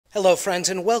Hello, friends,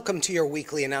 and welcome to your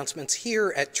weekly announcements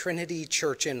here at Trinity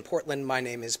Church in Portland. My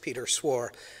name is Peter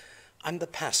Swore. I'm the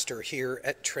pastor here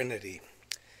at Trinity.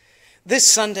 This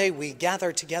Sunday, we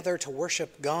gather together to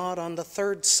worship God on the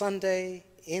third Sunday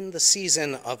in the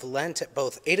season of Lent at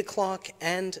both 8 o'clock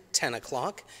and 10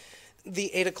 o'clock.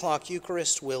 The 8 o'clock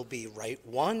Eucharist will be Rite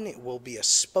 1. It will be a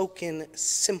spoken,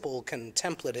 simple,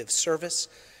 contemplative service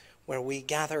where we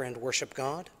gather and worship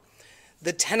God.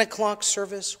 The 10 o'clock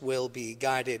service will be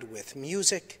guided with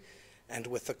music and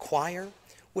with the choir.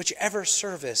 Whichever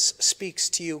service speaks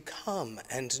to you, come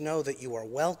and know that you are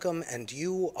welcome and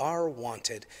you are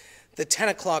wanted. The 10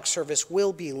 o'clock service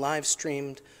will be live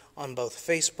streamed on both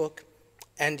Facebook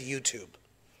and YouTube.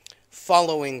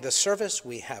 Following the service,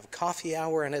 we have coffee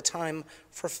hour and a time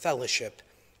for fellowship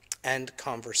and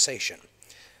conversation.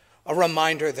 A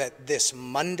reminder that this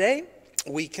Monday,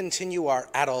 we continue our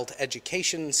adult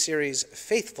education series,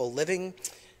 Faithful Living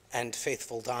and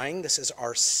Faithful Dying. This is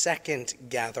our second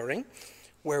gathering,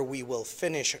 where we will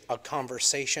finish a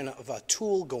conversation of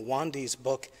Atul Gawande's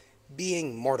book,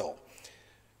 Being Mortal.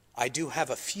 I do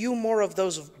have a few more of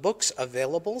those books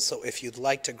available, so if you'd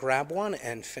like to grab one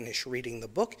and finish reading the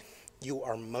book, you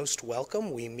are most welcome.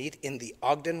 We meet in the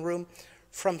Ogden Room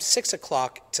from 6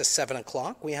 o'clock to 7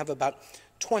 o'clock. We have about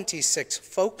 26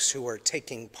 folks who are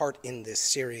taking part in this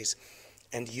series,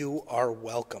 and you are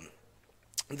welcome.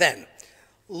 Then,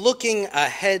 looking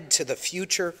ahead to the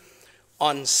future,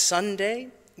 on Sunday,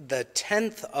 the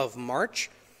 10th of March,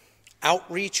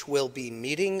 Outreach will be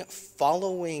meeting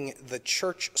following the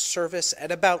church service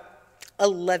at about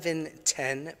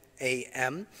 11:10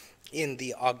 a.m. in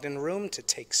the Ogden Room to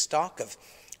take stock of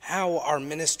how our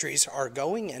ministries are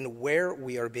going and where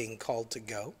we are being called to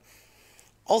go.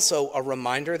 Also, a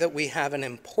reminder that we have an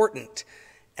important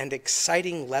and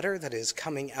exciting letter that is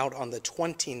coming out on the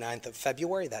 29th of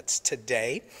February. That's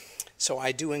today. So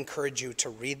I do encourage you to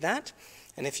read that.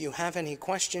 And if you have any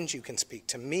questions, you can speak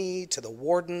to me, to the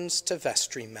wardens, to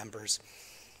vestry members.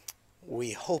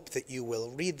 We hope that you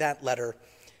will read that letter,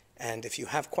 and if you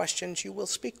have questions, you will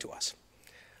speak to us.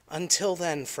 Until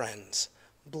then, friends,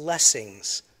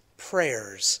 blessings,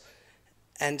 prayers,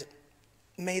 and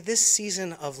may this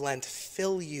season of Lent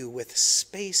fill you with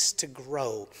space to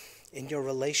grow in your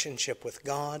relationship with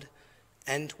God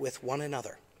and with one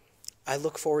another. I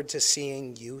look forward to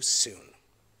seeing you soon.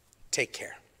 Take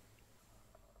care.